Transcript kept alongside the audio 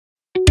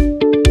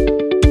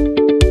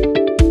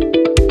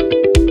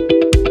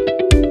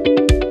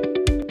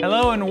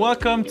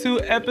welcome to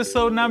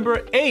episode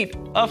number 8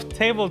 of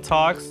Table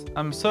Talks.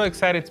 I'm so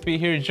excited to be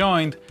here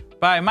joined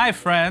by my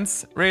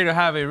friends, ready to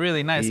have a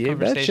really nice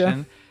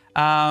conversation.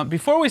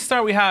 Before we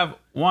start, we have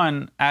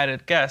one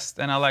added guest,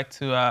 and I'd like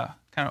to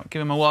kind of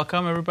give him a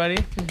welcome, everybody.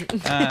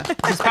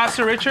 This is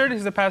Pastor Richard.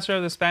 He's the pastor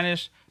of the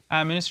Spanish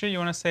Ministry. You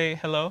want to say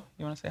hello?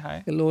 You want to say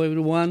hi? Hello,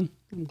 everyone.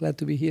 I'm glad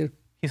to be here.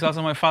 He's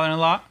also my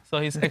father-in-law, so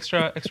he's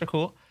extra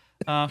cool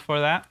for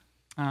that.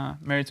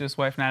 Married to his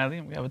wife, Natalie,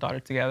 and we have a daughter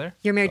together.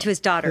 You're married to his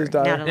daughter,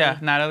 Natalie. Yeah,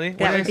 Natalie.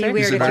 That would be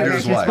weird if you were married to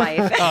his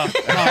wife. Oh,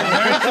 no, I'm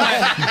married to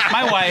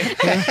my wife.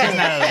 She's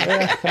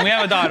Natalie. And we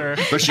have a daughter.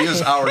 But she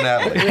is our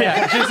Natalie.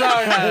 Yeah, she's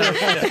our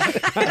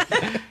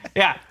Natalie.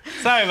 Yeah,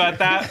 sorry about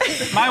that.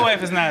 My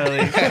wife is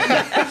Natalie.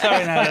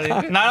 Sorry,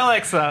 Natalie. Not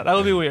Alexa. That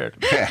would be weird.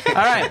 All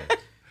right.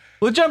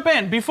 We'll jump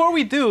in. Before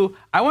we do,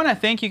 I want to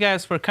thank you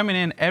guys for coming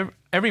in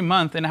every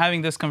month and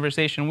having this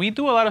conversation. We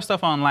do a lot of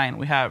stuff online.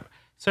 We have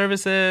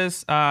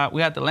services,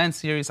 we had the Lent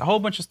series, a whole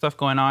bunch of stuff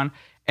going on.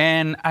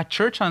 And at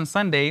church on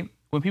Sunday,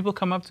 when people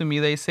come up to me,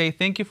 they say,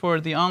 thank you for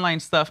the online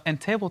stuff and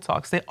Table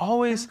Talks. They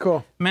always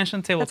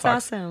mention Table Talks.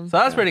 That's awesome. So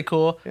that's pretty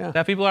cool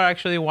that people are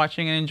actually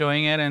watching and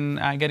enjoying it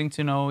and getting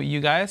to know you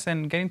guys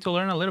and getting to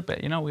learn a little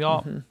bit. You know, we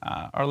all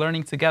are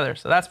learning together.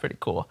 So that's pretty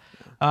cool.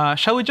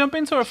 Shall we jump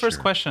into our first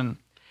question?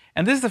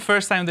 And this is the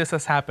first time this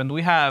has happened.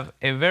 We have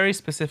a very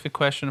specific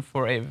question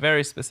for a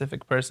very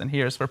specific person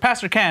here. It's for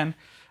Pastor Ken.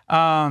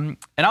 And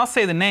I'll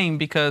say the name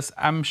because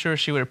I'm sure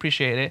she would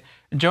appreciate it.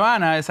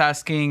 Joanna is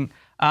asking,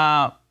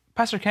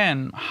 Pastor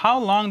Ken, how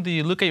long do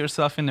you look at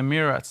yourself in the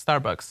mirror at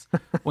Starbucks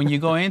when you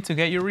go in to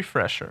get your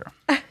refresher?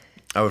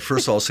 I would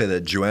first of all say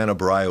that Joanna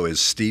Barrio is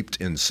steeped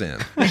in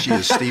sin. She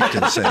is steeped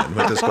in sin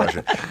with this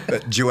question.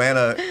 But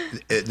Joanna,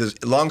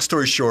 long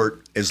story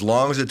short, as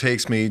long as it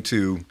takes me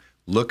to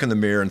look in the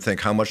mirror and think,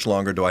 how much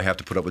longer do I have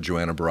to put up with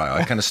Joanna Barrio?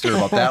 I kind of stare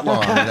about that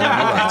long. And then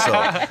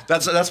I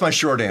so that's my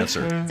short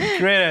answer.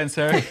 Great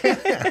answer.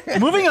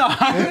 Moving on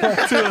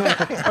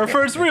to our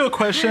first real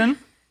question.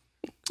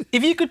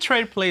 If you could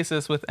trade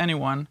places with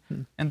anyone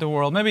in the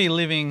world, maybe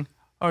living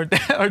or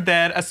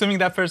dead, assuming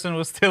that person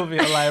will still be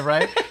alive,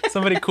 right?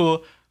 Somebody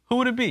cool, who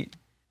would it be?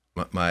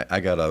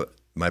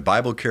 My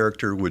Bible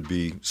character would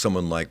be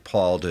someone like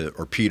Paul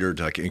or Peter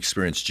to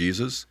experience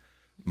Jesus.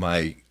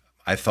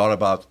 I thought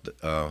about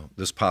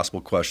this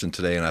possible question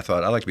today, and I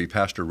thought I'd like to be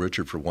Pastor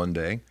Richard for one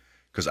day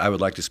because I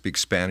would like to speak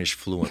Spanish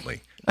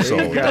fluently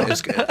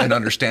and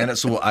understand it.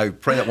 So I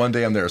pray that one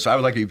day I'm there. So I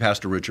would like to be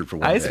Pastor Richard for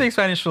one day. I speak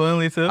Spanish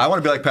fluently too. I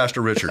want to be like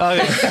Pastor Richard. Oh,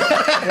 yeah.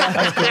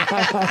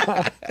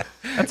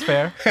 That's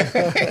fair.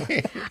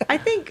 I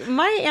think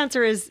my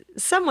answer is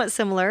somewhat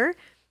similar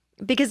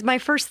because my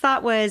first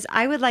thought was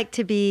I would like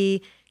to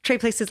trade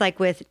places like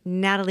with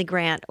Natalie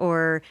Grant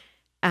or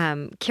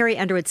Carrie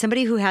Underwood,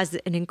 somebody who has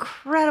an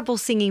incredible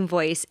singing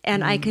voice,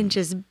 and I can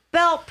just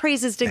belt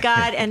praises to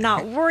God and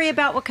not worry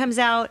about what comes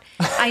out.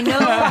 I know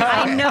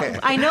that in heaven.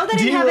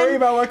 Do you worry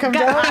about what comes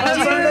out?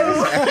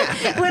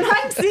 I do. When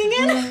I'm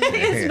singing,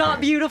 it's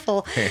not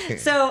beautiful.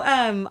 So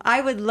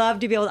I would love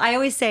to be able. I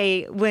always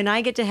say, when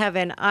I get to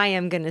heaven, I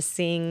am going to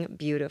sing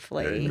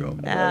beautifully. There you go.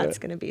 That's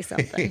going to be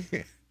something.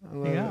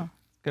 Yeah,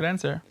 good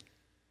answer.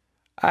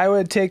 I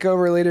would take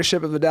over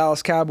leadership of the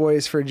Dallas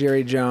Cowboys for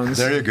Jerry Jones.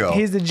 There you go.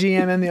 He's the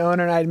GM and the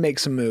owner, and I'd make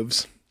some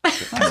moves.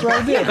 That's what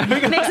I did.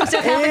 Make some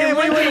stuff happen. And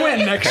we would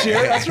win next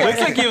year. That's right. Looks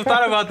like you've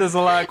thought about this a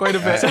lot, quite a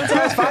bit. Since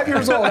I was 5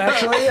 years old,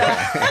 actually.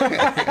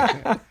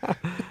 Yeah.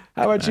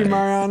 How about you,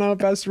 Mariano?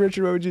 Pastor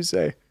Richard, what would you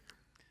say?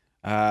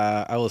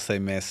 I will say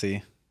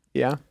Messi.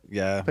 Yeah?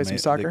 Yeah. Play some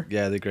soccer?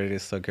 The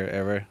greatest soccer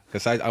ever.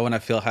 Because I want to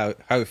feel how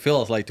it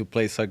feels like to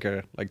play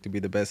soccer, like to be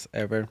the best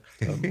ever.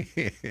 So,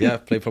 yeah,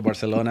 play for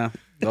Barcelona.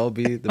 That'll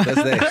be the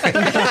best day.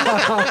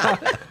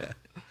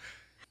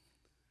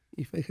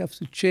 If I have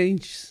to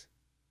change,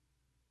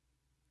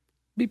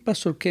 be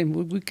Pastor Ken.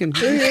 We can.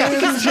 I'm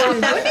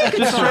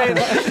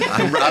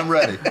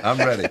ready. I'm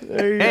ready.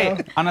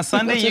 Hey, on a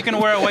Sunday, you can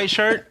wear a white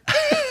shirt,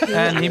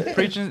 and he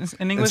preaches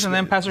in English, and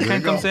then Pastor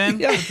Ken comes in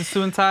with the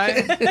suit and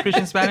tie,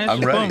 preaching Spanish.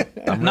 I'm ready.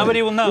 Boom.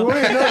 Nobody will know. You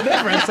wouldn't know the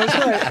difference. That's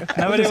right.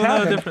 Nobody will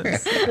know the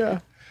difference. Yeah.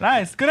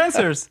 Nice. Good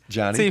answers.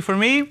 Johnny? See, for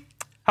me,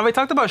 have I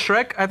talked about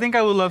Shrek? I think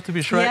I would love to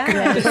be Shrek.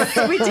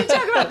 Yeah, we did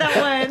talk about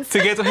that once.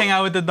 To get to hang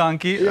out with the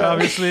donkey,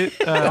 obviously.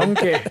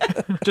 Okay.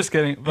 Just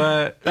kidding,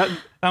 but that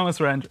was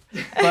random.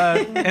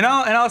 But in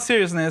all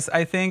seriousness,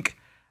 I think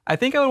I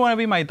would want to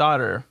be my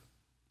daughter.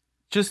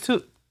 Just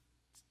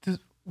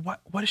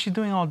what is she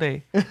doing all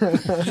day?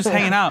 Just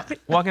hanging out,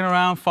 walking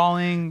around,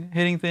 falling,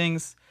 hitting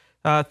things,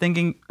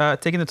 taking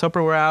the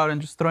Tupperware out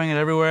and just throwing it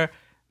everywhere.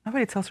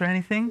 Nobody tells her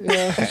anything.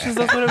 Yeah. She just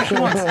does whatever she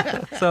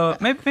wants. So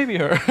maybe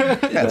her.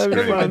 That's maybe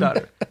great. my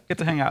daughter. Get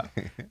to hang out.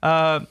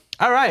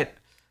 All right.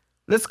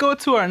 Let's go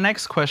to our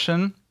next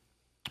question.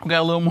 We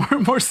got a little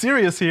more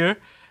serious here.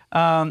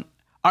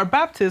 Are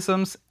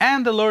baptisms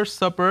and the Lord's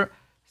Supper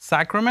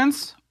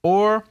sacraments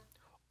or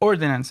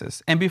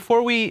ordinances? And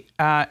before we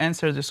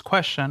answer this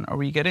question or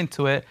we get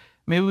into it,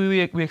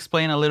 maybe we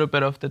explain a little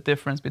bit of the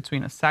difference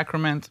between a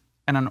sacrament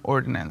and an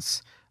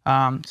ordinance.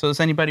 So does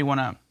anybody want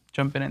to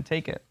jump in and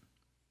take it?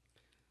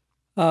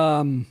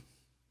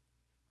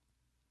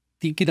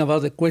 Thinking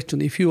about the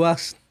question, if you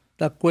ask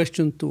that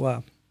question to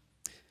a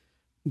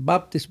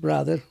Baptist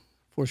brother,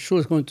 for sure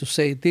is going to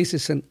say this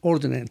is an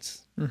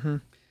ordinance.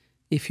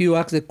 If you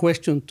ask the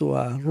question to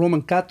a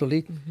Roman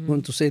Catholic,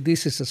 going to say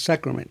this is a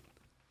sacrament.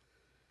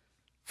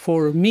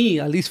 For me,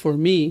 at least for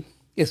me,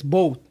 it's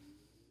both.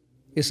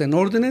 It's an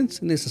ordinance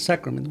and it's a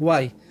sacrament.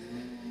 Why?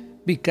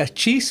 Because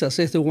Jesus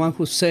is the one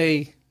who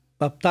say,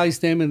 baptize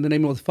them in the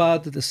name of the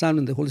Father, the Son,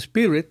 and the Holy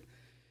Spirit.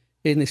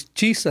 And it's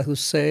Jesus who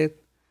said,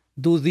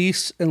 do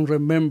this in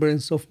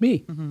remembrance of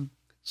me.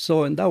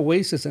 So in that way,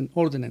 it's an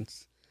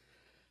ordinance.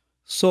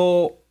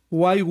 So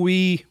why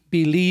we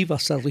believe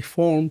as a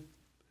Reformed,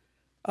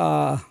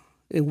 and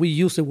we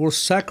use the word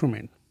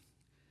sacrament?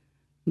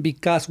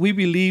 Because we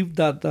believe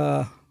that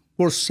the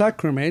word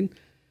sacrament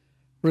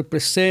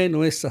represents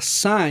or is a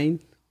sign,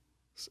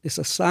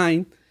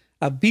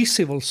 a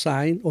visible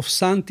sign of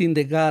something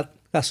that God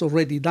has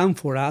already done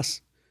for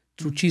us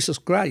through Jesus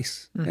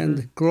Christ and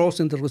the cross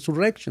and the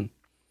resurrection.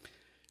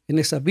 And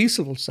it's a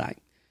visible sign.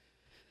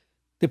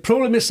 The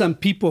problem is some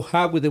people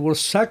have with the word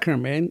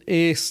sacrament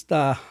is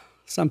that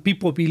some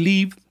people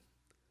believe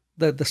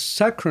that the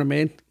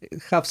sacrament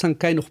have some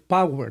kind of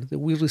power, that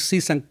we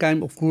receive some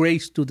kind of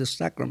grace to the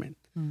sacrament.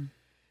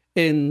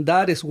 And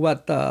that is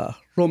what the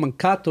Roman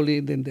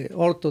Catholic and the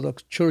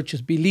Orthodox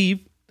churches believe.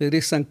 There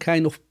is some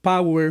kind of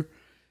power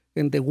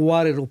in the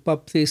water of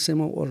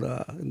baptism or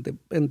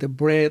in the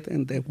bread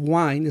and the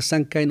wine. There's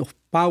some kind of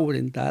power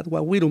in that.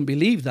 Well, we don't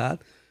believe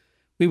that.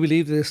 We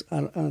believe there's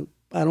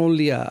are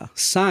only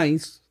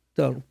signs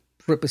that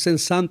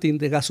represent something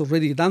that has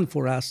already done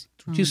for us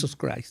through Jesus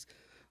Christ.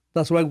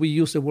 That's why we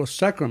use the word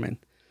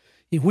sacrament.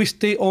 If we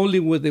stay only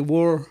with the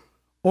word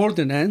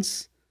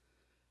ordinance,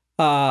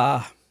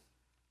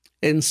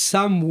 in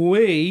some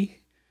way,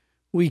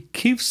 we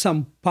give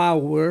some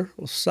power,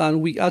 or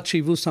we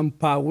attribute some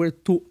power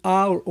to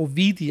our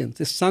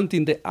obedience. It's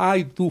something that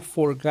I do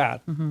for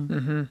God.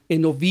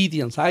 In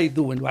obedience, I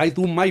do. And I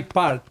do my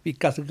part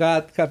because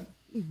God have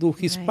do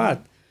his part.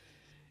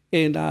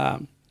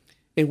 And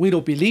we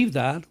don't believe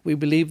that. We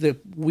believe that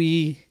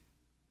we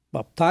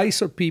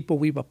baptize our people,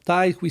 we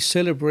baptize, we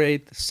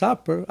celebrate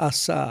supper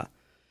as a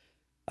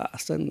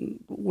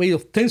way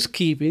of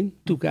thanksgiving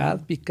to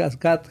God because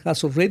God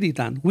has already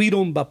done. We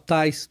don't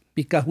baptize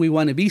because we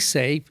want to be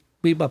saved.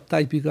 We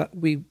baptize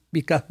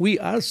because we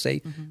are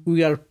saved.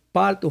 We are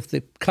part of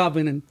the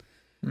covenant,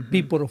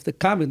 people of the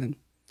covenant.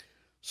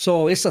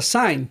 So it's a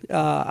sign.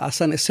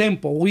 As an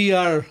example, we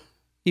are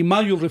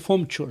Emmanuel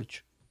Reformed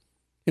Church,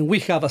 and we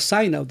have a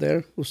sign out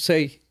there who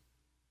say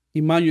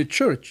Emmanuel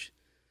Church.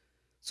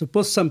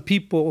 Suppose some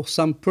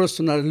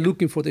person are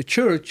looking for the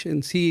church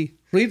and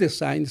read the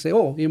sign and say,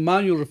 oh,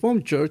 Emmanuel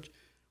Reformed Church,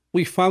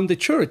 we found the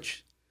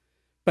church.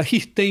 But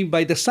he's staying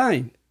by the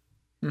sign.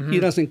 He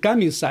doesn't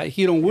come inside.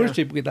 He don't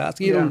worship with us.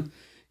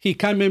 He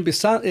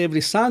comes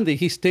every Sunday.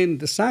 He's staying in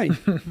the sign.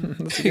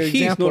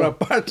 He's not a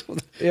part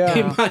of the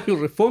Emmanuel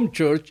Reformed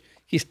Church.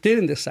 He's staying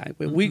in the sign.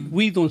 But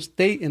we don't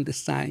stay in the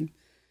sign.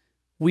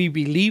 We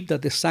believe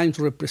that the signs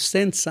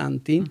represent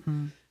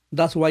something.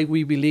 That's why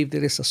we believe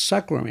there is a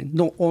sacrament,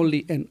 not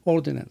only an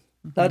ordinance.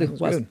 That is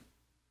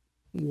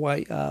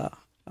why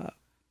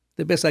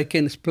the best I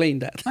can explain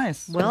that.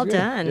 Nice. Well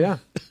done. Yeah.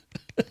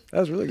 That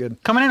was really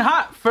good. Coming in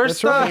hot. First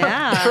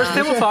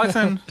table talks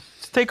and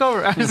just take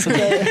over.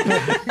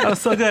 That was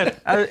so good.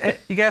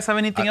 You guys have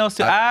anything else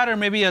to add, or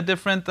maybe a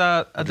different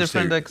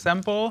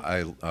example?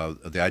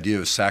 The idea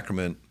of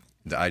sacrament,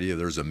 the idea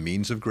there's a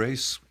means of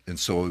grace, and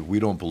so we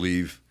don't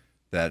believe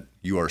that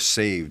you are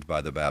saved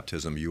by the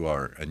baptism, you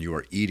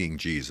are eating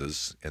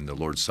Jesus in the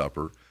Lord's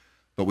Supper,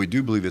 but we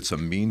do believe it's a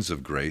means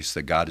of grace,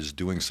 that God is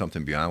doing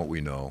something beyond what we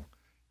know,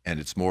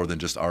 and it's more than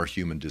just our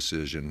human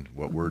decision,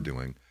 what we're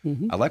doing.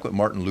 I like what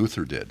Martin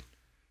Luther did.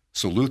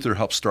 So Luther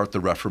helped start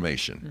the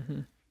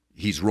Reformation.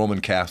 He's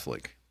Roman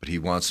Catholic, but he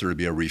wants there to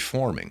be a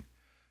reforming.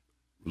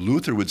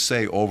 Luther would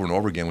say over and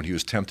over again when he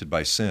was tempted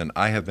by sin,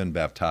 I have been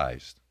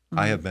baptized.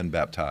 I have been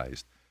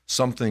baptized.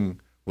 Something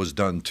was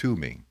done to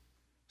me.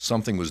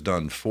 Something was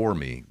done for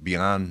me,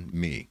 beyond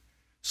me.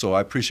 So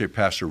I appreciate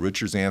Pastor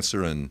Richard's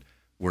answer, and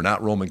we're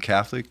not Roman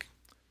Catholic,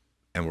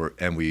 and we're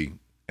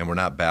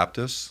not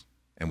Baptists,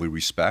 and we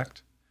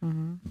respect.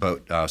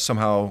 But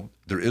somehow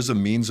there is a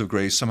means of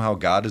grace. Somehow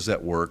God is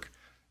at work,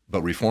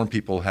 but Reformed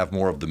people have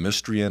more of the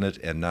mystery in it,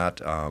 and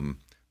not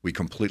we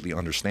completely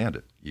understand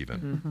it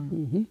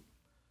even.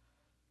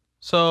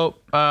 So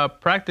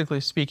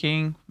practically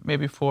speaking,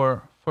 maybe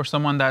for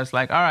someone that's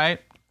like, all right,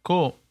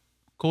 cool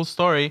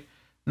story.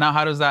 Now,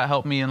 how does that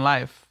help me in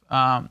life?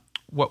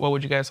 What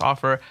would you guys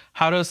offer?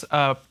 How does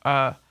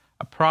a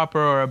proper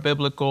or a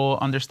biblical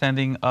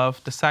understanding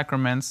of the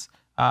sacraments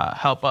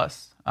help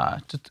us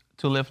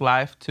to live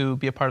life, to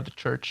be a part of the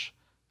church?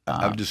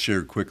 I'll just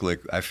share quickly.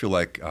 I feel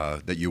like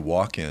that you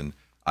walk in.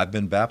 I've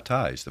been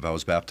baptized. If I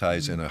was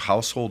baptized in a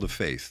household of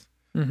faith,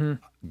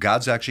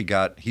 God's actually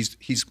got.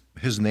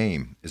 His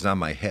name is on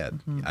my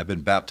head. I've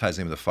been baptized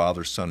in the name of the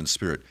Father, Son, and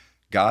Spirit.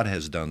 God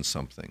has done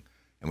something.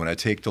 And when I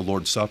take the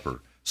Lord's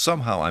Supper,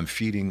 somehow I'm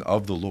feeding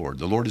of the Lord.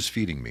 The Lord is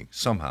feeding me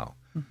somehow.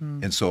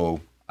 And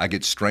so I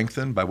get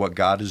strengthened by what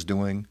God is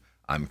doing.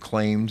 I'm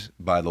claimed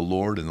by the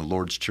Lord and the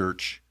Lord's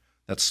church.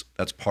 That's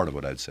part of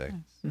what I'd say.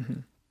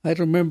 I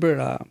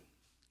remember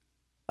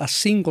a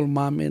single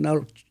mom in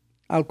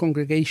our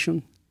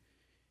congregation.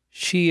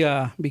 She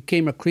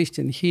became a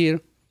Christian here,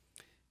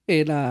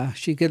 and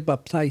she get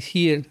baptized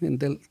here, and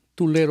the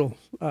two little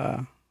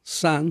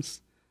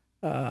sons,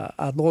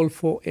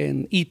 Adolfo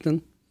and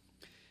Ethan.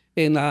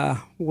 And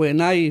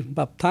when I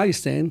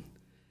baptized them,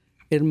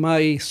 in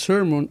my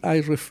sermon,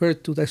 I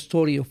referred to the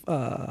story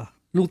of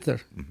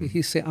Luther.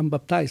 He said, I'm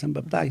baptized,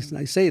 and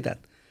I say that.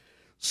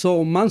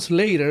 So months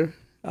later,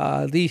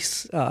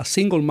 this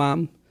single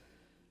mom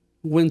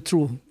went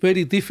through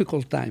very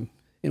difficult time.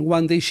 And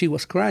one day she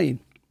was crying.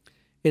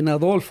 And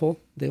Adolfo,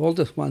 the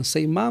oldest one,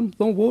 say, Mom,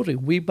 don't worry,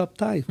 we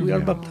baptized. We are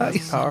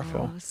baptized.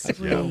 Powerful. Oh,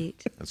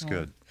 sweet. That's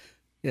good.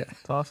 Yeah.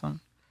 That's awesome.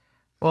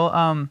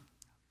 Well,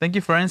 thank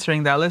you for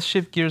answering that. Let's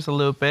shift gears a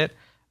little bit.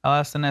 I'll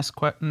ask the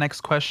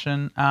next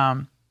question.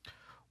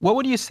 What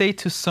would you say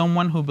to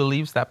someone who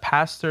believes that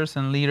pastors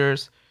and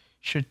leaders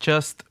should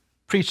just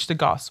preach the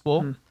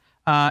gospel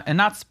and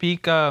not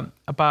speak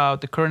about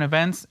the current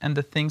events and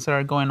the things that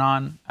are going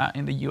on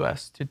in the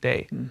U.S.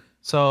 today?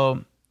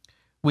 So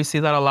we see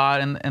that a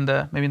lot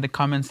maybe in the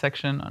comment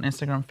section on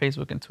Instagram,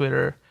 Facebook, and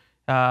Twitter.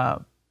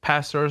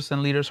 Pastors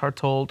and leaders are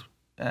told,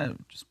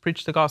 just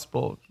preach the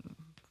gospel,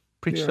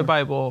 preach the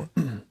Bible.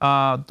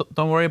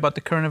 Don't worry about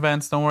the current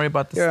events. Don't worry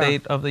about the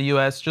state of the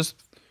U.S. Just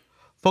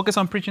focus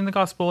on preaching the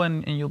gospel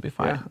and you'll be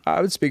fine. Yeah,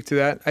 I would speak to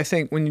that. I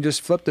think when you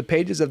just flip the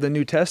pages of the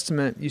New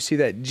Testament, you see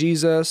that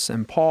Jesus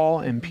and Paul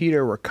and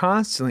Peter were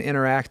constantly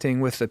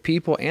interacting with the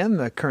people and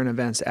the current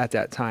events at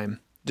that time.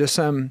 Just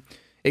some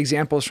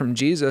examples from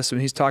Jesus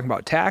when he's talking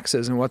about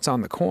taxes and what's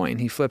on the coin.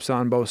 He flips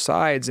on both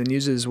sides and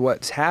uses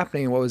what's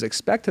happening and what was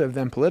expected of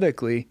them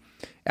politically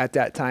at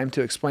that time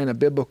to explain a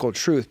biblical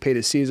truth. Pay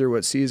to Caesar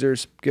what's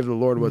Caesar's, give the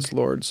Lord what's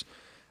Lord's.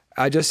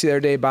 Just the other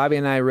day, Bobby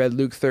and I read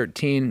Luke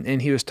 13,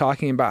 and he was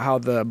talking about how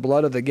the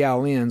blood of the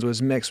Galileans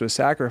was mixed with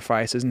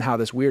sacrifices and how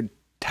this weird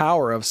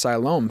tower of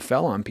Siloam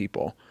fell on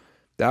people.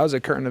 That was a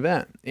current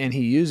event, and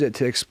he used it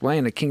to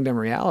explain a kingdom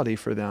reality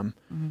for them.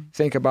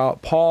 Think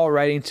about Paul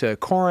writing to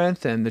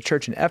Corinth and the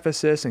church in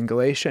Ephesus and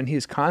Galatia, and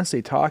he's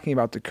constantly talking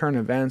about the current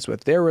events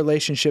with their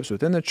relationships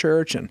within the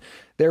church and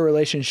their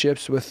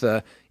relationships with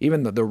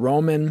even the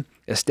Roman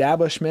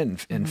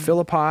establishment in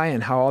Philippi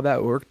and how all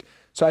that worked.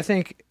 So I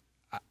think,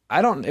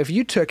 if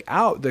you took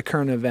out the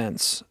current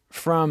events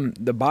from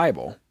the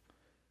Bible,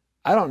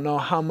 I don't know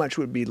how much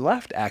would be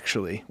left,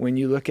 actually, when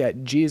you look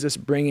at Jesus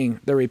bringing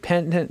the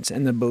repentance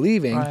and the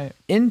believing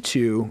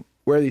into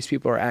where these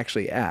people are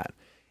actually at.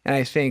 And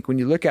I think when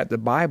you look at the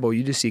Bible,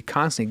 you just see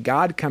constantly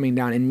God coming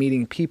down and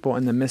meeting people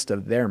in the midst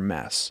of their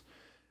mess,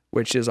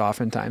 which is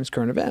oftentimes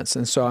current events.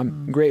 And so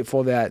I'm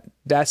grateful that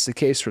that's the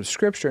case for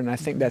Scripture, and I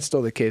think that's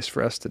still the case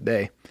for us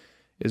today,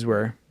 is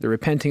where the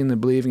repenting and the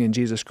believing in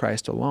Jesus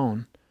Christ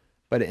alone,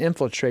 but it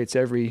infiltrates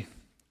every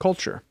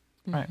culture.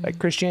 Like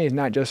Christianity is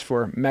not just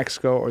for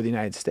Mexico or the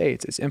United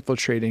States. It's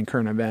infiltrating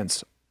current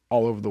events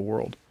all over the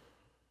world.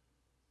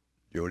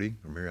 Jody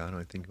or Mariano,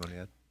 anything you want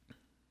to add?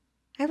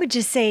 I would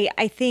just say,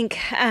 I think,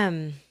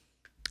 I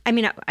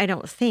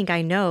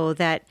know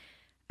that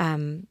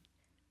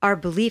our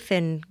belief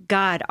in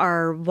God,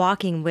 our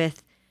walking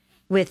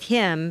with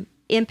Him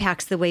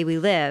impacts the way we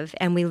live,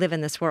 and we live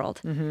in this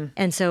world.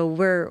 And so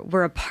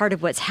we're a part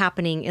of what's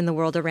happening in the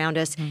world around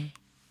us.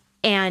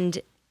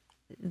 And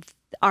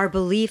our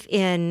belief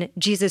in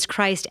Jesus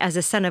Christ as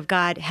a Son of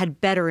God had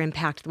better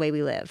impact the way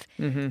we live.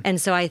 And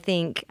so I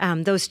think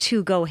those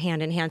two go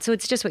hand in hand. So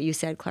it's just what you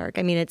said, Klarc.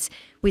 I mean,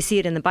 we see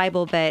it in the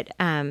Bible, but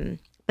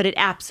it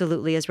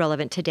absolutely is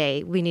relevant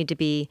today. We need to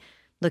be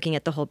looking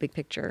at the whole big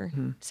picture.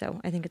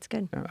 So I think it's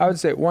good. I would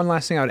say one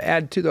last thing I would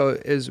add too, though,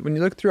 is when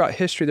you look throughout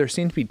history, there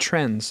seem to be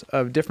trends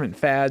of different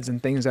fads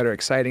and things that are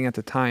exciting at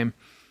the time.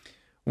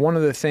 One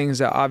of the things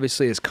that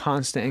obviously is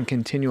constant and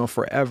continual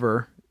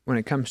forever when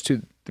it comes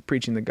to the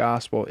preaching the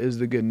gospel is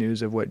the good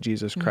news of what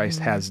Jesus Christ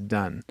has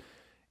done.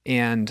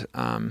 And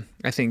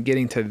I think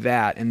getting to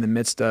that in the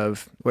midst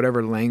of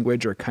whatever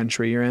language or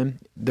country you're in,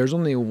 there's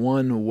only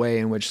one way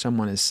in which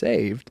someone is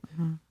saved,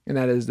 and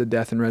that is the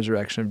death and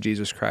resurrection of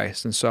Jesus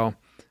Christ. And so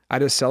I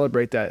just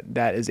celebrate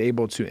that is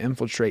able to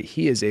infiltrate.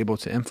 He is able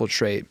to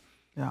infiltrate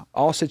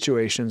all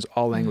situations,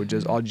 all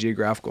languages, all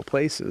geographical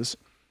places,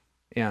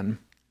 and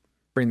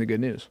bring the good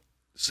news.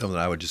 Something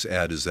I would just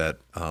add is that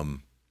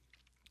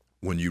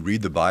when you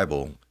read the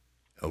Bible,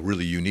 a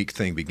really unique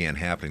thing began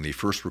happening. They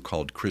first were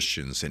called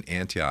Christians in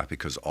Antioch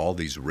because all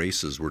these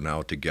races were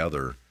now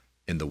together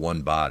in the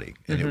one body,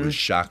 and it was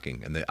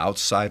shocking. And the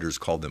outsiders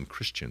called them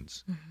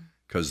Christians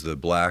because the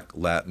Black,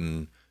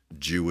 Latin,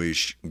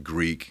 Jewish,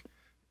 Greek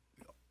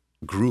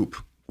group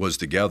was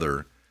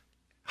together.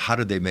 How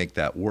did they make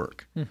that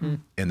work?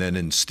 And then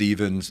in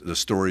Stephen's, the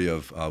story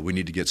of we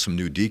need to get some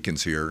new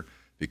deacons here,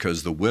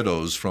 because the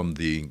widows from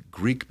the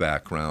Greek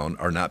background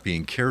are not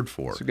being cared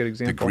for. That's a good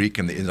example. The Greek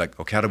and like,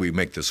 okay, how do we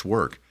make this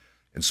work?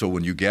 And so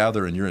when you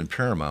gather and you're in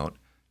Paramount,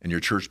 and your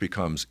church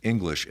becomes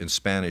English and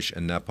Spanish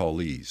and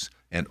Nepalese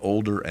and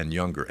older and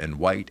younger and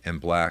white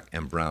and black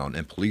and brown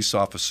and police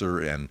officer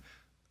and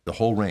the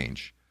whole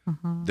range,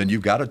 then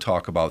you've got to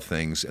talk about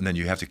things, and then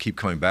you have to keep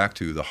coming back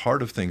to the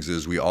heart of things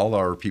is we all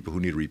are people who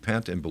need to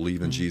repent and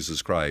believe in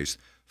Jesus Christ,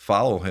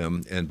 follow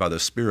him, and by the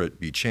Spirit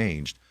be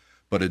changed,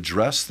 but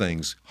address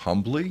things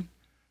humbly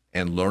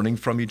and learning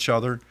from each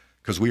other,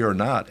 because we are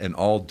not an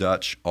all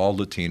Dutch, all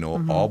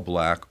Latino, all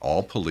black,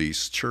 all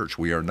police church.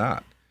 We are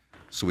not.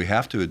 So we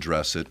have to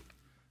address it,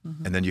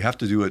 and then you have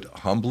to do it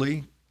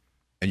humbly,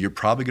 and you're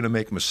probably going to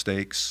make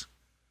mistakes,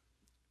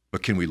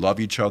 but can we love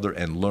each other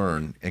and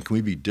learn? And can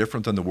we be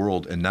different than the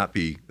world and not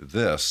be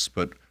this,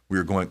 but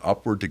we're going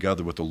upward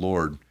together with the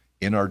Lord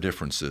in our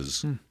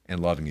differences and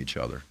loving each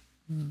other?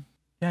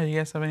 Yeah, you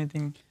guys have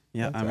anything?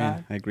 Yeah, to I mean,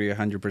 add? I agree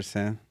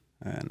 100%.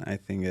 And I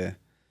think it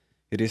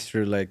is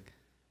true. Like,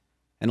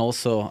 and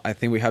also, I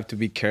think we have to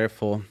be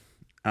careful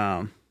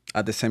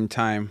at the same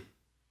time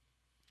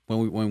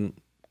when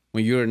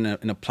you're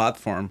in a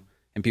platform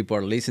and people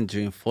are listening to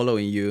you and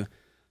following you,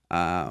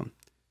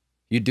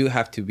 you do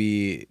have to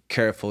be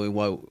careful in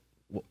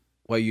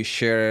what you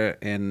share,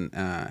 and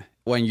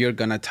when you're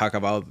gonna talk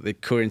about the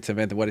current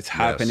event, what is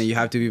happening, you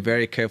have to be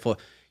very careful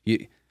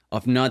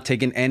of not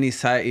taking any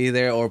side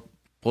either or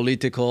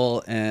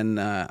political. And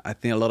I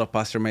think a lot of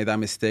pastors made that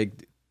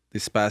mistake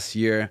this past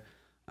year,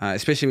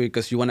 especially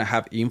because you want to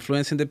have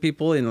influence in the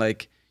people, and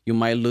like you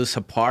might lose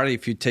a part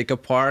if you take a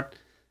part.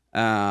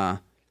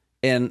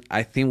 And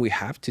I think we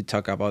have to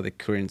talk about the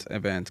current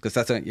events, because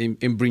that's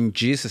and bring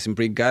Jesus and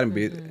bring God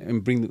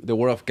and bring the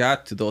Word of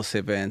God to those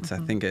events. I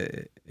think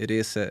it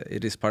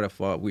is part of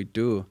what we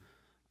do.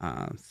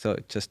 So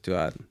just to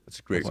add, That's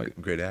a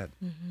great add.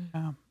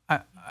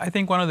 I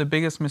think one of the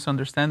biggest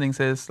misunderstandings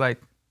is like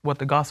what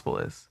the gospel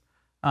is,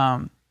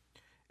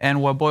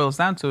 and what boils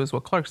down to is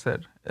what Klarc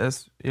said: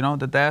 is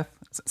the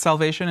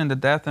salvation and the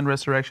death and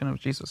resurrection of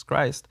Jesus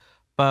Christ.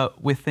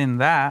 But within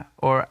that,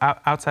 or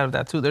outside of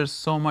that too, there's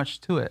so much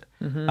to it.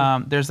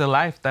 There's a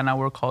life that now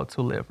we're called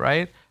to live,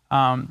 right?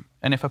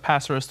 And if a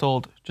pastor is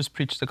told, just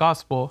preach the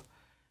gospel,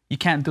 you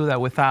can't do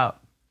that without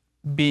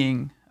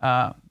being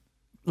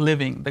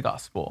living the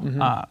gospel,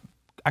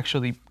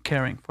 actually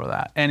caring for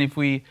that. And if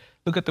we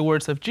look at the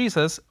words of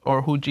Jesus,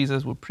 or who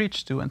Jesus would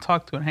preach to and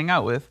talk to and hang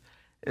out with,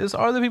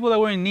 are the people that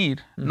were in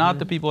need, not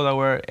the people that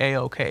were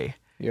A-okay.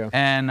 Yeah.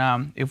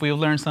 And if we've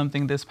learned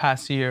something this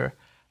past year,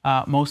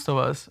 most of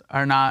us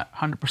are not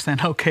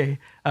 100% okay.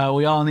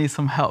 We all need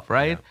some help,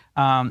 right?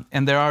 Yeah.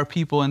 And there are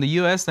people in the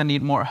U.S. that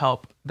need more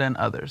help than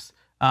others,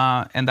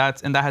 and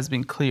that has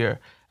been clear.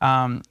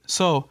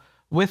 So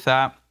with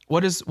that,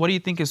 what do you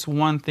think is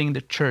one thing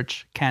the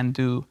church can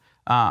do,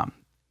 and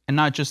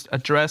not just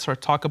address or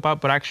talk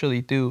about, but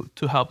actually do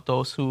to help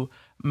those who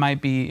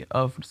might need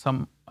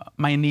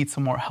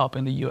some more help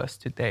in the U.S.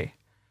 today?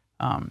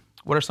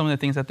 What are some of the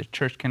things that the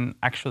church can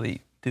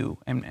actually do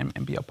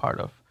and be a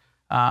part of?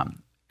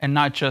 And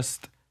not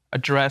just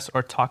address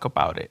or talk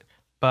about it,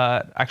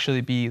 but actually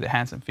be the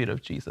hands and feet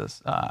of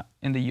Jesus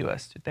in the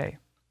U.S. today.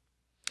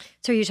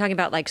 So are you talking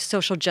about like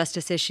social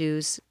justice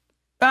issues,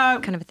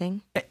 kind of a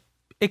thing?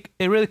 It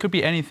really could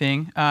be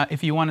anything.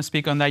 If you want to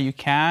speak on that, you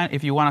can.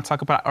 If you want to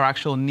talk about our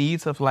actual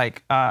needs of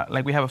like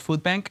we have a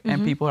food bank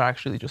and people are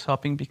actually just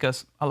helping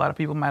because a lot of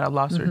people might have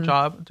lost their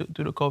job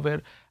due to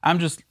COVID. I'm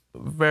just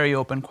very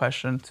open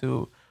question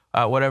to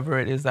whatever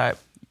it is that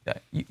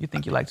you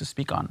think you'd like to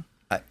speak on.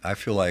 I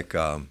feel like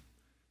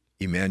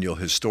Emmanuel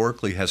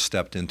historically has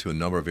stepped into a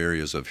number of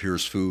areas of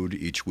here's food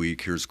each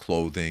week, here's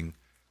clothing,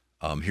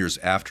 here's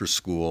after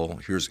school,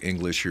 here's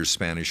English, here's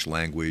Spanish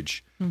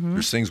language.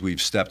 There's things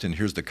we've stepped in.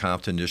 Here's the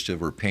Compton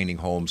Initiative. We're painting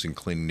homes and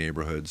cleaning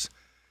neighborhoods.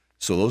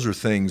 So those are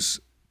things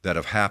that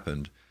have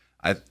happened.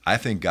 I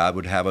think God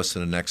would have us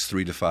in the next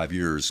 3 to 5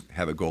 years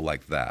have it go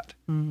like that.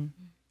 And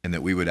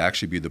that we would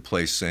actually be the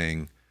place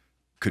saying,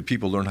 could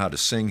people learn how to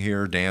sing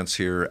here, dance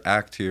here,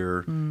 act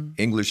here,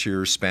 English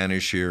here,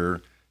 Spanish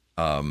here?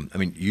 I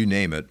mean, you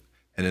name it.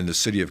 And in the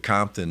city of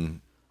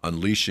Compton,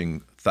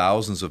 unleashing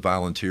thousands of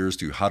volunteers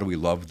to how do we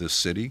love this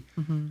city?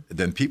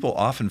 Then people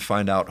often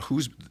find out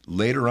who's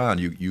later on.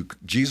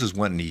 Jesus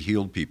went and he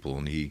healed people,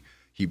 and he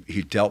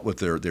dealt with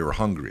they were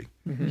hungry.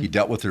 He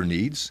dealt with their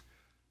needs,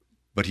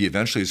 but he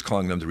eventually is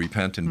calling them to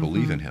repent and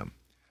believe in him.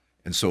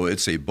 And so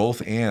it's a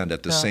both and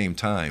at the same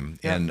time.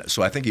 Yeah. And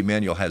so I think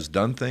Emmanuel has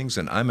done things,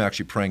 and I'm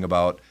actually praying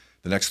about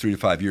the next 3 to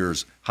 5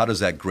 years, how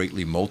does that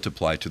greatly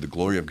multiply to the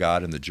glory of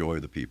God and the joy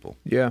of the people?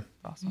 Yeah.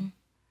 Awesome.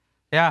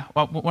 Yeah,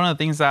 well, one of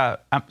the things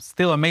that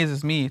still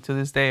amazes me to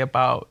this day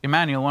about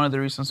Emmanuel, one of the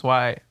reasons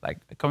why, like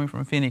coming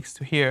from Phoenix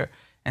to here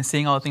and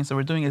seeing all the things that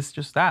we're doing is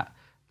just that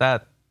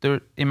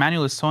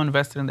Emmanuel is so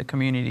invested in the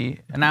community.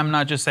 And I'm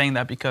not just saying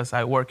that because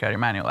I work at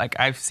Emmanuel. Like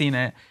I've seen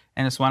it,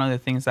 and it's one of the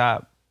things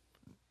that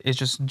it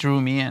just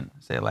drew me in.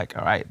 Say like,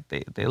 all right,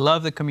 they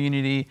love the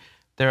community.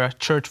 They're a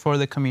church for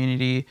the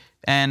community.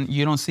 And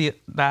you don't see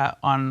that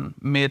on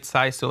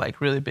mid-sized to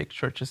like really big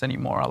churches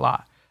anymore a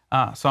lot.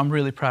 So I'm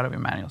really proud of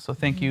Emmanuel. So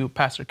thank you,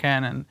 Pastor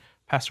Ken and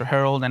Pastor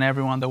Harold and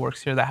everyone that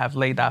works here that have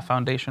laid that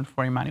foundation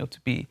for Emmanuel to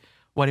be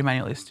what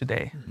Emmanuel is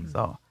today.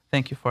 So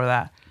thank you for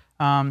that.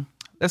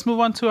 Let's move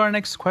on to our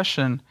next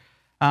question.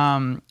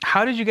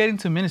 How did you get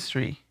into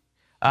ministry?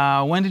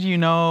 When did you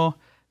know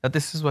that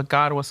this is what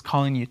God was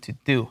calling you to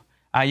do?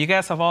 You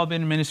guys have all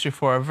been in ministry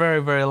for a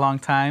very, very long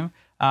time.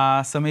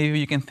 So maybe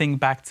you can think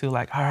back to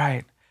like, all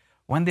right,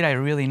 when did I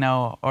really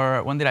know,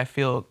 or when did I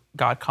feel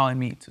God calling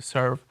me to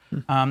serve?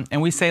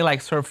 And we say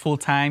like serve full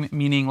time,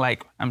 meaning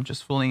like I'm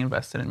just fully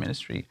invested in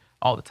ministry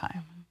all the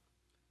time.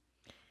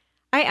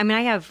 I mean,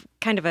 I have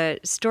kind of a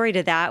story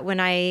to that. When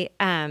I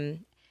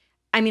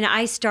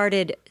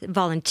started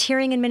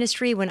volunteering in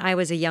ministry when I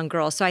was a young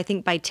girl. So I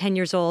think by 10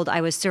 years old, I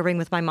was serving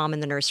with my mom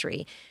in the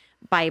nursery.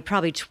 By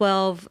probably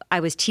 12, I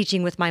was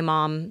teaching with my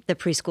mom the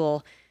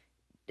preschool,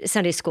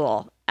 Sunday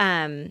school.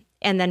 And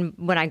then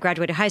when I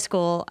graduated high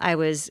school, I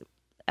was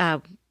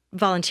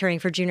volunteering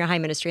for junior high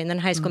ministry and then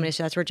high school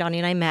ministry. That's where Johnny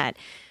and I met.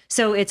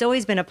 So it's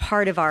always been a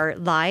part of our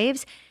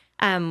lives.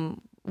 In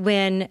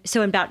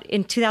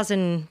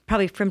 2000,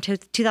 probably from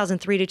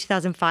 2003 to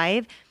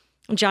 2005,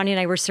 Johnny and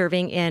I were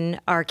serving in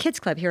our kids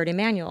club here at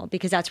Emmanuel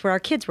because that's where our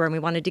kids were, and we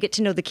wanted to get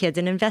to know the kids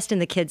and invest in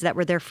the kids that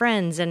were their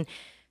friends. And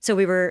so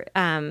we were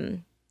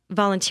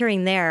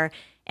volunteering there.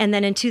 And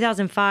then in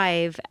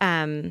 2005,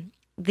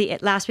 the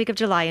last week of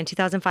July in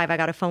 2005, I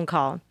got a phone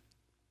call,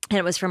 and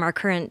it was from our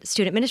current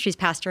student ministries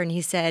pastor. And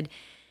he said,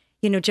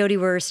 Jody,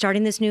 we're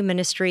starting this new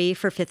ministry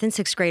for 5th and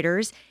 6th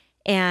graders.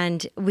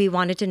 And we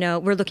wanted to know,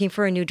 we're looking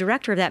for a new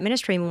director of that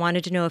ministry, and we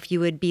wanted to know if you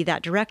would be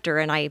that director.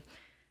 And I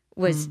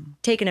was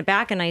taken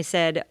aback, and I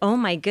said, oh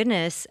my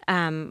goodness,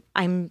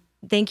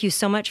 thank you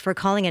so much for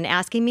calling and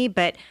asking me,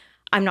 but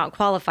I'm not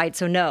qualified,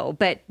 so no.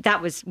 But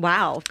that was,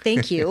 wow,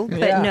 thank you,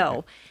 but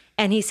no.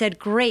 And he said,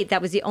 great,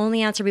 that was the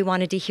only answer we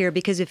wanted to hear,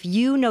 because if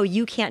you know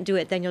you can't do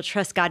it, then you'll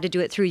trust God to do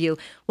it through you.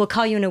 We'll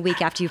call you in a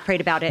week after you've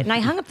prayed about it. And I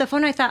hung up the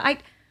phone, and I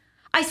thought,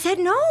 I said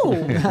no.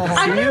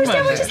 I don't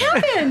understand what just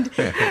happened.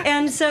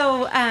 And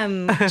so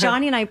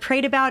Johnny and I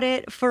prayed about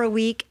it for a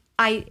week.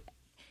 I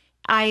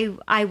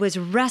was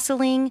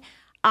wrestling.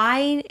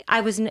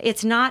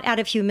 It's not out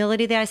of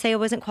humility that I say I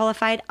wasn't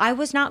qualified. I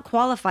was not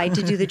qualified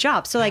to do the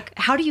job. So like,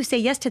 how do you say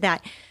yes to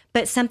that?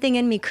 But something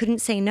in me couldn't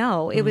say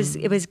no. It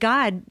was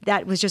God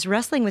that was just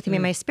wrestling with me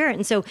in my spirit.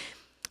 And so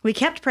we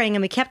kept praying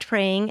and we kept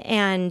praying.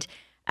 And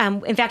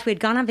in fact, we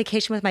had gone on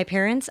vacation with my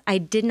parents. I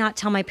did not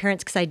tell my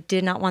parents because I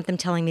did not want them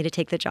telling me to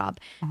take the job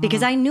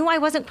because I knew I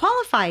wasn't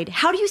qualified.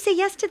 How do you say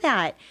yes to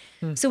that?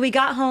 So we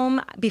got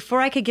home. Before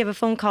I could give a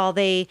phone call,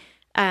 they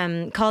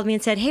called me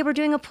and said, hey, we're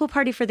doing a pool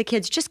party for the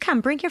kids. Just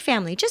come, bring your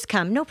family. Just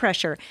come, no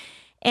pressure.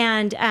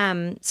 And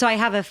so I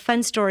have a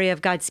fun story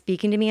of God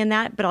speaking to me in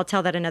that, but I'll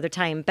tell that another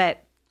time.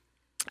 But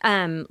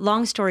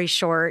long story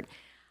short,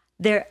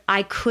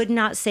 I could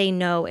not say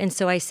no, and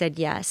so I said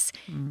yes.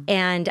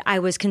 And I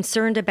was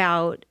concerned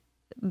about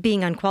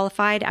being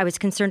unqualified. I was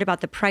concerned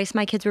about the price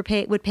my kids would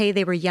pay.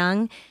 They were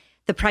young.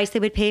 The price they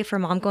would pay for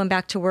mom going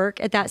back to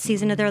work at that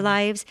season of their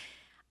lives.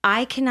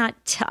 I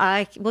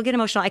will get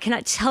emotional. I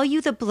cannot tell you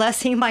the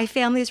blessing my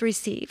family has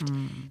received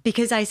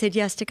because I said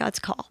yes to God's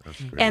call.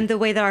 And the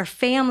way that our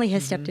family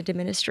has stepped into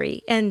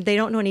ministry, and they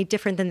don't know any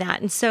different than that.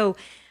 And so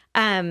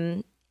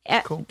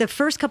the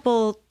first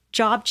couple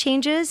job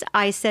changes,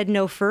 I said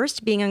no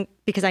first,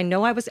 because I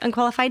know I was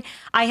unqualified.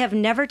 I have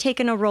never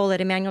taken a role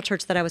at Emmanuel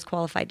Church that I was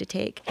qualified to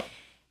take.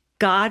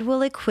 God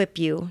will equip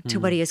you to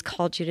what he has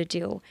called you to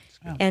do.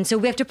 And so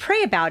we have to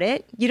pray about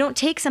it. You don't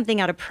take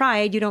something out of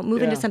pride. You don't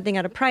move into something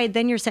out of pride.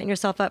 Then you're setting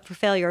yourself up for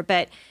failure.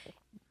 But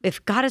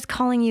if God is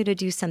calling you to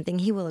do something,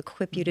 he will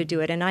equip you to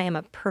do it. And I am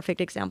a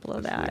perfect example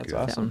of that. That's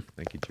awesome.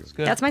 Thank you,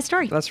 Julie. That's my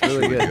story. That's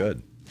really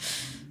good.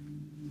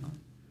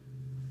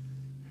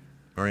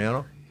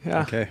 Mariano?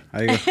 Yeah. Okay.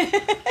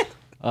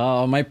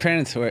 My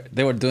parents were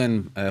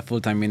doing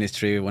full-time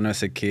ministry when I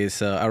was a kid,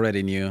 so I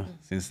already knew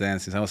since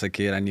I was a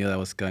kid, I knew I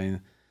was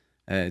going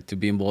to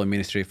be involved in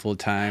ministry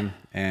full-time.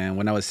 And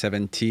when I was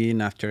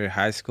 17, after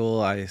high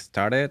school, I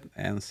started,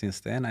 and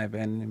since then I've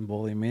been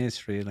involved in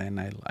ministry, and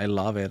I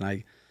love it.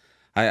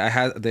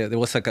 There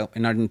was like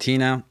in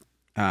Argentina,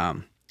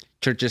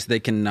 churches,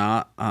 they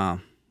cannot,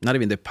 not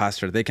even the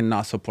pastor, they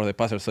cannot support the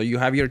pastor. So you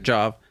have your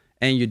job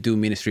and you do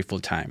ministry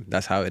full-time.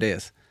 That's how it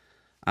is.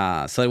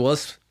 So it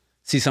was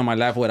season of my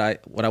life what I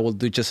will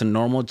do just a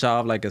normal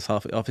job, like a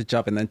office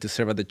job, and then to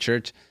serve at the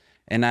church.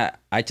 And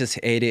I just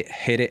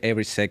hated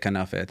every second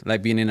of it.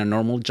 Like being in a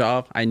normal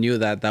job, I knew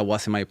that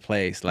wasn't my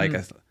place. Like,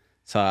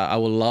 so I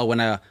would love when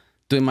I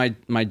doing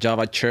my job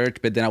at church,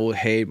 but then I would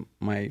hate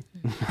my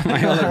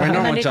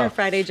normal Monday job. through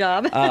Friday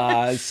job.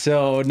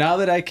 So now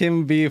that I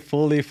can be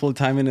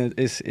full-time in it,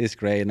 it's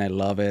great, and I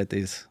love it.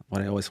 It's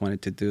what I always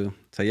wanted to do.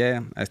 So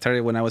yeah, I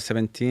started when I was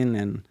 17,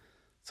 and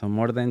so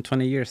more than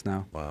 20 years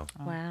now. Wow.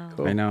 Wow.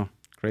 Cool. I know,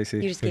 crazy.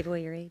 You just gave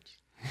away your age.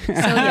 So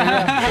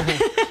yeah.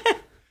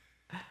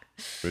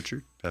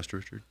 Richard? Pastor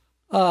Richard?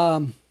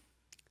 I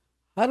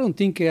don't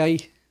think I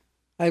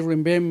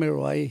remember,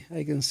 or I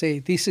can say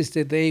this is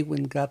the day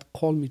when God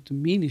called me to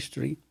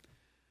ministry.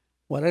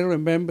 What I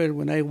remember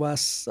when I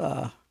was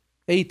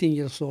 18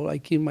 years old, I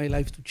gave my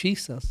life to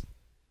Jesus.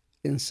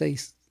 And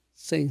since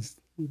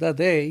that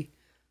day,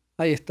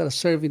 I started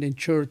serving in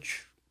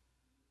church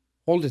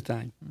all the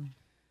time.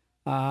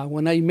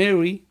 When I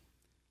married,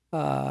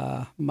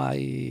 my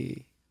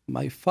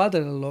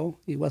father-in-law,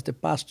 he was the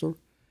pastor,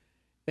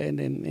 and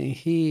then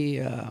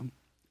he,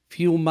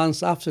 few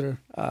months after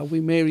we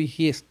married,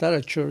 he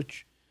started a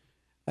church,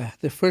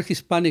 the first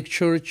Hispanic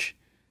church,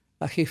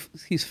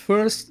 his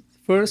first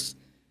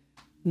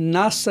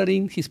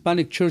Nazarene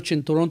Hispanic church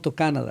in Toronto,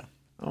 Canada.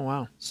 Oh,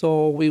 wow.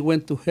 So we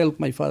went to help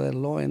my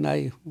father-in-law, and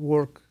I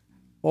work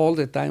all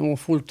the time,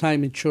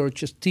 full-time in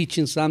churches,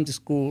 teaching Sunday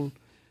school,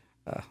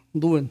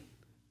 doing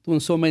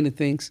so many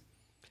things.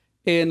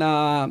 And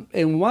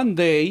one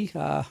day,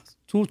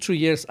 2-3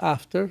 years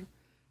after,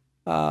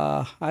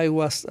 I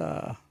was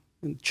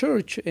in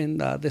church,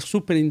 and the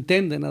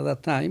superintendent at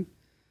that time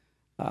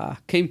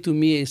came to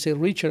me and said,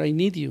 "Richard, I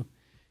need you."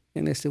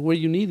 And I said, "Where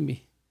you need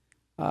me?"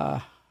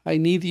 "I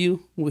need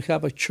you. We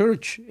have a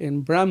church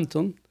in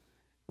Brampton,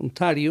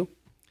 Ontario.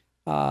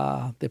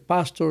 The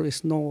pastor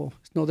is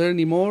not there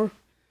anymore,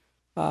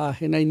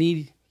 and I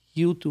need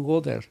you to go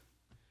there."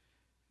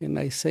 And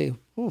I say,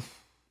 "Oof."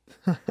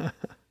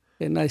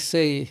 And I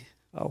say,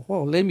 "Oh,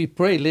 well, let me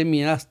pray. Let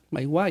me ask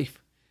my wife."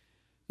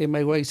 And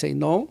my wife say,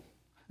 "No,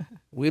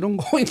 we don't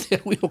go in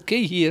there. We're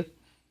okay here."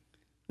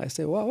 I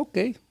say, "Well,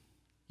 okay.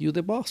 You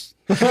the boss."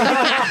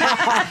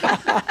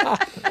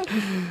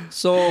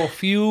 So a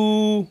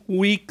few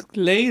weeks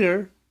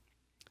later,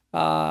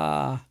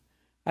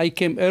 I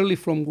came early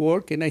from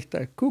work, and I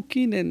started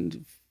cooking,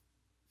 and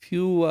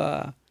few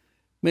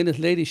minutes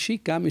later, she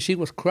came, and she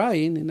was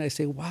crying, and I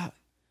said,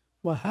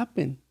 what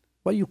happened?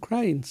 Why are you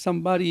crying?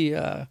 Somebody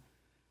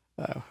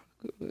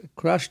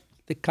crashed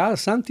the car or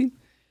something?"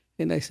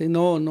 And I said,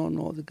 no,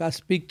 God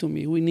speak to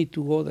me. We need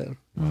to go there.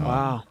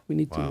 Wow. We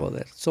need to go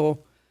there.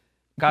 So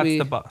God's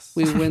the boss.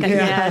 We went.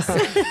 Yes.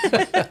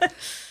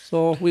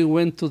 So we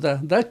went to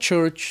that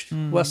church.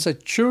 Was a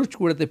church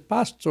where the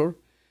pastor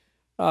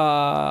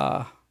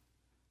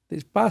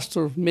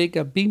make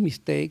a big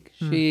mistake.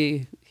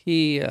 He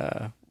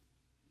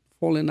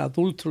fall in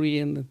adultery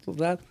and all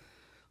that.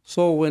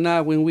 So when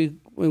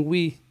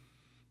we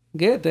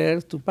get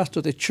there to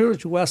pastor the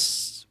church,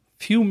 was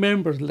few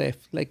members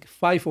left, like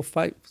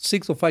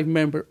 6 or 5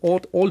 members,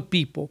 old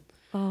people.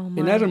 Oh, my.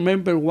 And I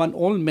remember one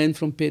old man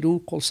from Peru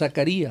called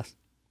Zacarias.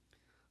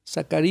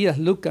 Zacarias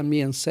looked at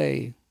me and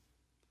say,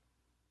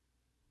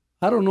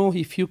 "I don't know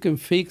if you can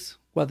fix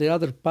what the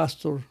other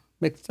pastor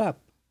messed up."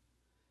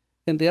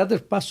 And the other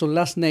pastor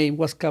last name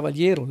was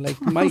Caballero,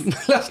 like my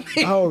last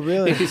name. Oh,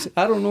 really? And he said,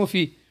 "I don't know if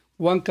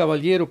one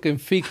Caballero can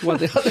fix what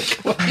the other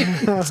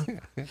Caballero."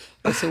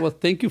 I said, "Well,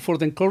 thank you for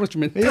the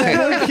encouragement." Yeah,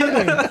 no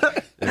kidding.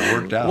 It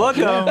worked out.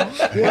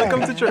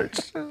 Welcome to church.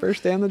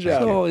 First day on the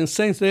job. So, and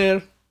since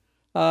there,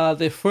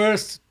 the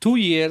first 2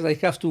 years, I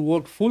have to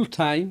work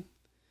full-time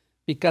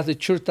because the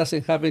church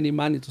doesn't have any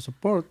money to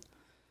support.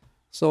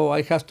 So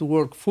I have to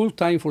work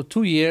full-time for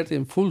 2 years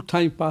and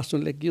full-time pastor,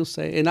 like you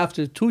say. And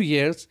after 2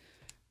 years,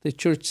 the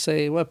church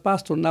say, "Well,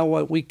 pastor, now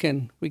we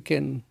can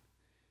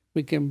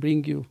bring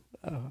you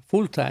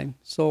full-time."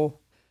 So,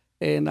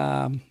 and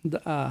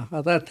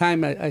at that time,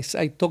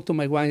 I talked to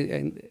my wife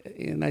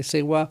and I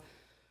say, "Well,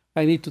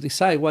 I need to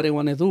decide what I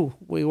want to do.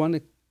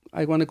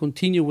 I want to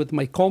continue with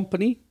my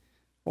company,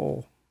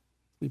 or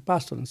we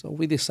pastor." And so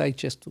we decide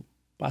just to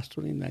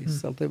pastor, and I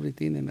sell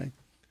everything. And I'm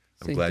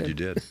glad you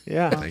did.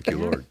 Yeah. Thank you,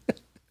 Lord.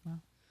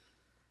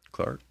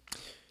 Klarc?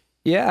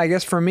 Yeah, I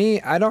guess for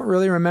me, I don't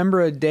really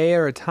remember a day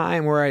or a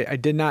time where I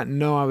did not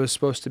know I was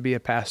supposed to be a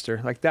pastor.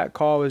 Like that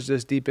call was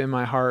just deep in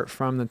my heart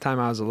from the time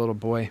I was a little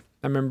boy.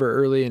 I remember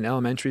early in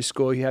elementary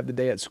school, you have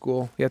the day at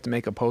school. You have to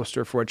make a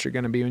poster for what you're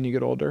going to be when you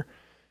get older.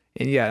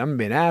 And yeah, I'm going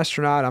to be an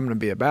astronaut. I'm going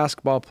to be a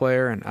basketball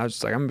player. And I was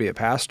just like, I'm going to be a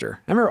pastor.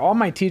 I remember all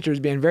my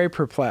teachers being very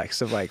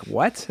perplexed of like,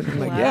 what? And I'm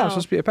like, yeah, I'm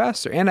supposed to be a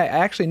pastor. And I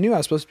actually knew I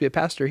was supposed to be a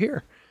pastor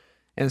here.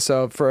 And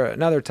so for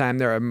another time,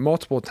 there are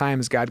multiple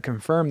times God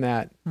confirmed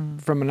that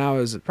from when I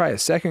was probably a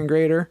second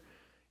grader.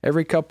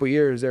 Every couple of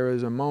years, there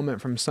was a moment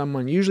from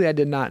someone, usually I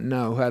did not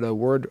know, who had a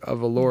word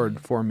of the Lord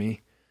for me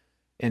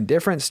in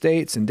different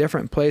states and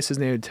different places.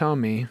 And they would tell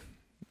me,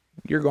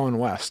 "You're going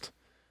west."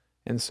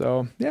 And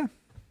so, yeah.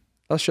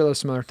 I'll share those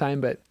some other time,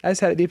 but I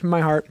just had it deep in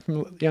my heart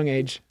from a young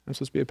age. I'm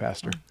supposed to be a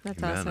pastor.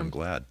 That's Amen. awesome. I'm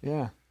glad.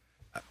 Yeah.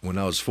 When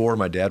I was 4,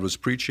 my dad was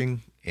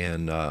preaching,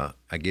 and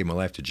I gave my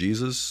life to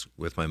Jesus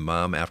with my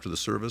mom after the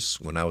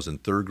service. When I was in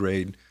 3rd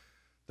grade,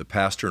 the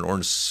pastor in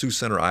Orange Sioux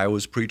Center, Iowa,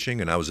 was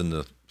preaching, and I was in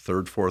the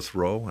 3rd, 4th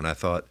row, and I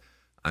thought,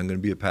 I'm going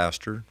to be a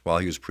pastor while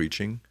he was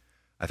preaching.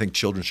 I think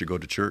children should go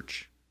to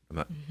church.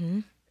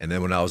 And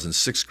then when I was in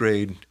 6th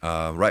grade,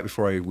 right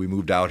before we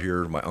moved out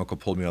here, my uncle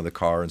pulled me out of the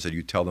car and said,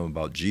 "You tell them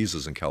about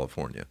Jesus in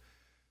California."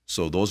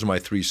 So those are my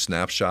 3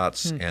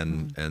 snapshots,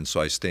 and so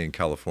I stay in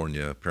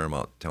California,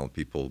 Paramount, telling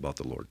people about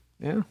the Lord.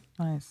 Yeah.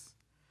 Nice.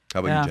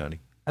 How about you, Johnny?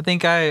 I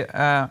think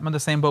I'm on the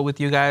same boat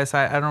with you guys.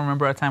 I don't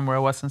remember a time where I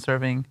wasn't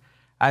serving.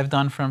 I've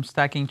done from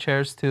stacking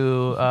chairs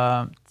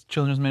to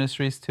children's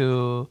ministries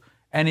to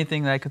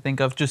anything that I could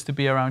think of just to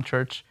be around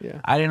church.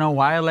 Yeah. I didn't know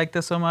why I liked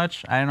this so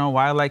much. I don't know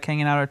why I like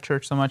hanging out at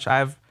church so much.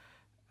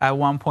 at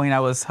one point I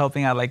was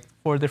helping out like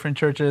 4 different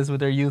churches with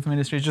their youth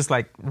ministry, just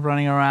like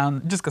running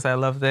around just because I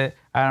loved it.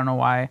 I don't know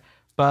why.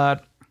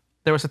 But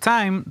there was a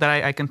time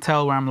that I can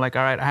tell where I'm like,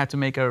 all right, I had to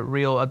make a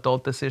real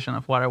adult decision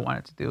of what I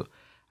wanted to do.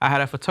 I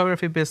had a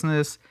photography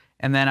business.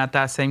 And then at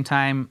that same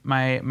time,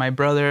 my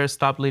brother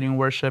stopped leading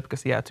worship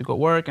because he had to go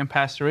work. And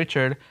Pastor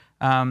Richard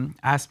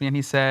asked me, and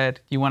he said,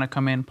 "Do you want to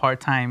come in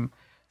part-time?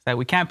 That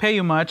we can't pay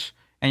you much,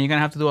 and you're going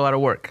to have to do a lot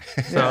of work."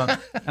 So,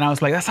 and I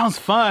was like, that sounds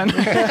fun.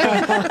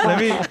 let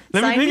me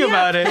think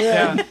about it.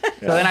 Yeah.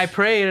 So then I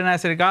prayed, and I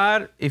said,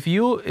 God, if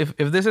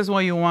this is what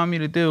you want me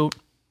to do,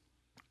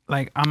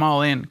 like, I'm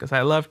all in, because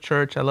I love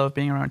church. I love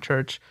being around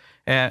church.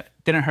 It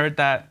didn't hurt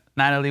that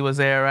Natalie was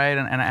there, right?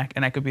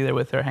 And I could be there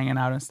with her, hanging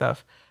out and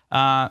stuff.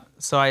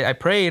 So I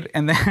prayed,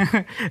 and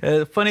then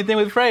the funny thing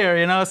with prayer,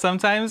 you know,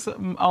 sometimes,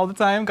 all the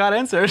time, God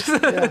answers.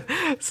 Yeah.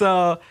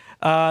 So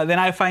then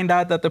I find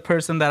out that the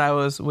person that I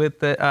was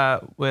with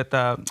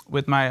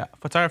with my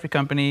photography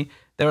company,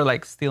 they were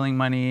like stealing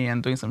money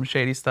and doing some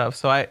shady stuff.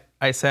 So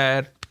I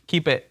said,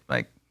 keep it,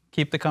 like,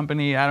 keep the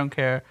company. I don't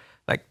care.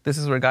 Like, this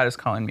is where God is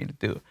calling me to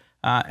do.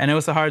 And it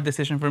was a hard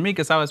decision for me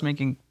because I was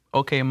making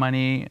okay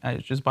money. I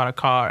just bought a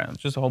car and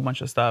just a whole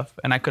bunch of stuff,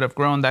 and I could have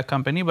grown that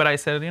company. But I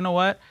said, you know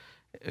what?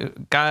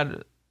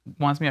 God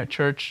wants me at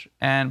church,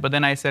 but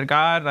then I said,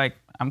 God, like,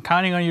 I'm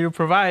counting on you to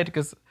provide,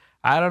 because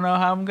I don't know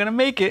how I'm gonna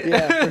make it.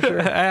 Yeah, for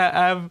sure.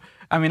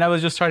 I mean, I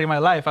was just starting my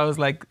life. I was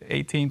like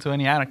 18,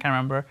 20, I can't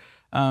remember.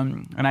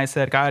 And I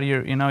said, God,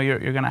 you're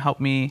gonna help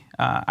me.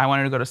 I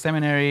wanted to go to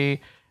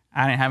seminary.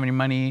 I didn't have any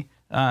money,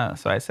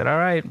 so I said, all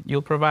right,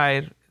 you'll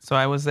provide. So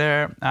I was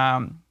there,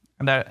 and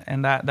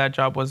that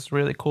job was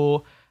really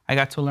cool. I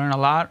got to learn a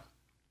lot,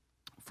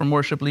 from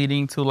worship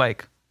leading to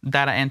like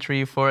data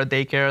entry for a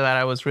daycare that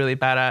I was really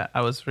bad at.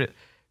 I was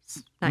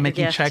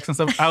making checks and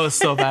stuff. I was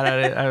so bad at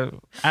it.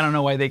 I don't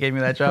know why they gave me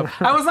that job.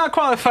 I was not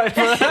qualified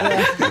for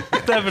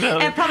that.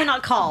 Definitely. And probably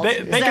not called.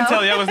 They can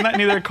tell you I was not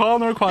neither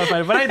called nor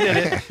qualified, but I did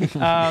it.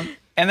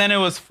 And then it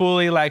was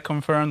fully like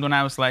confirmed when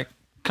I was like,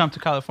 come to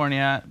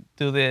California,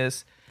 do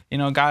this. You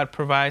know, God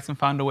provides and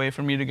found a way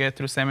for me to get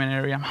through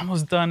seminary. I'm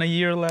almost done, a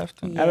year left.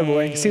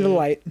 Attaboy. You can see the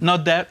light. No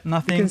debt,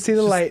 nothing. You can see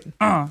the light.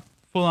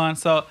 Full on.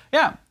 So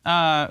yeah,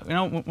 you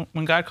know,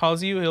 when God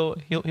calls you,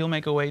 he'll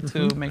make a way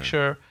to make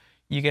sure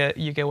you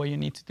get what you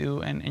need to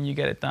do, and you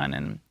get it done.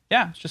 And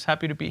yeah, just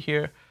happy to be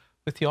here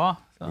with you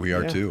all. So, We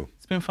are too.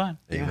 It's been fun.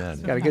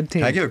 Amen. Got a good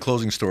team. Can I give a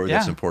closing story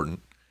that's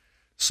important?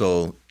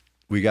 So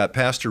we got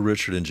Pastor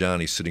Richard and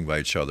Johnny sitting by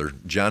each other.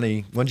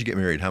 Johnny, when did you get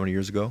married? How many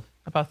years ago?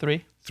 About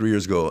 3. 3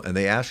 years ago. And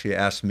they actually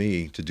asked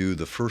me to do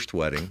the first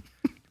wedding,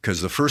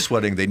 because the first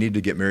wedding, they needed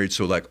to get married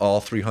so like all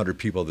 300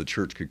 people of the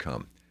church could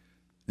come.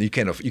 You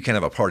can't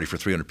have a party for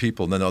 300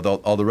 people. And then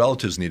all the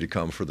relatives need to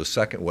come for the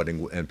second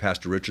wedding, and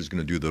Pastor Richard's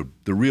going to do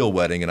the real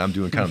wedding, and I'm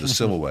doing kind of the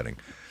civil wedding.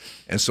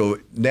 And so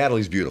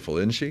Natalie's beautiful,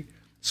 isn't she?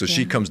 So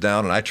she comes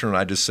down, and I turn and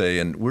I just say,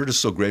 and we're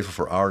just so grateful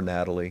for our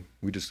Natalie.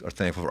 We just are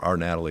thankful for our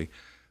Natalie.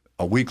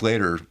 A week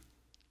later,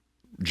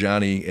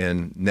 Johnny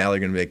and Natalie are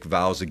going to make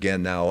vows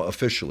again now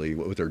officially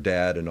with their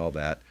dad and all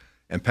that.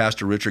 And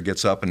Pastor Richard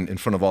gets up and in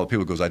front of all the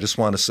people goes, I just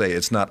want to say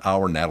it's not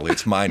our Natalie,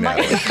 it's my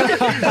Natalie.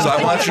 So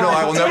I want you to know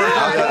I will never,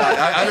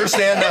 I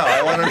understand now,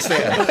 I want to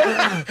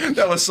understand.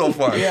 That was so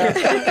fun. Yeah.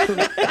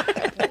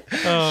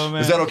 Oh,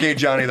 man. Is that okay,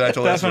 Johnny, that I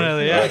told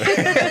Definitely,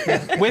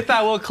 yeah. With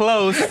that, we'll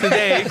close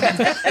today.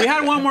 We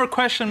had one more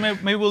question.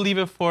 Maybe we'll leave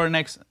it for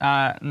next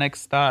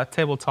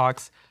table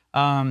talks.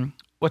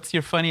 What's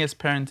your funniest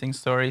parenting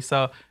story?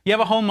 So you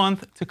have a whole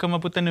month to come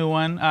up with a new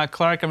one.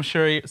 Klarc, I'm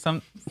sure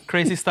some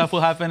crazy stuff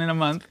will happen in a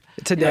month.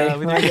 Today.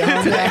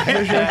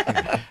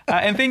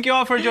 And thank you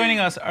all for joining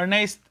us. Our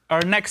next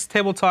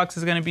Table Talks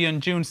is going to be on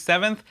June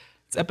 7th.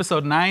 It's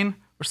episode 9.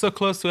 We're so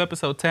close to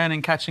episode 10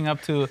 and catching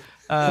up to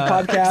the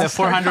podcast. The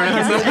 400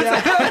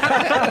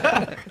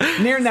 episodes.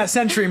 Nearing that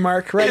century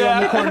mark, right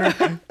around the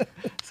corner.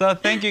 So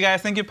thank you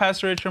guys. Thank you,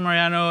 Pastor Richard,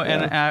 Mariano,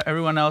 and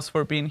everyone else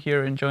for being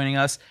here and joining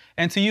us.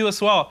 And to you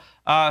as well.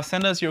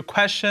 Send us your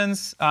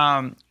questions.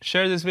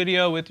 Share this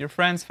video with your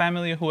friends,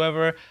 family,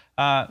 whoever.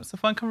 It's a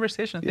fun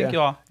conversation. Thank you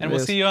all. And we'll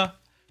see you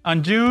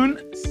on June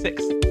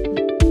 6th.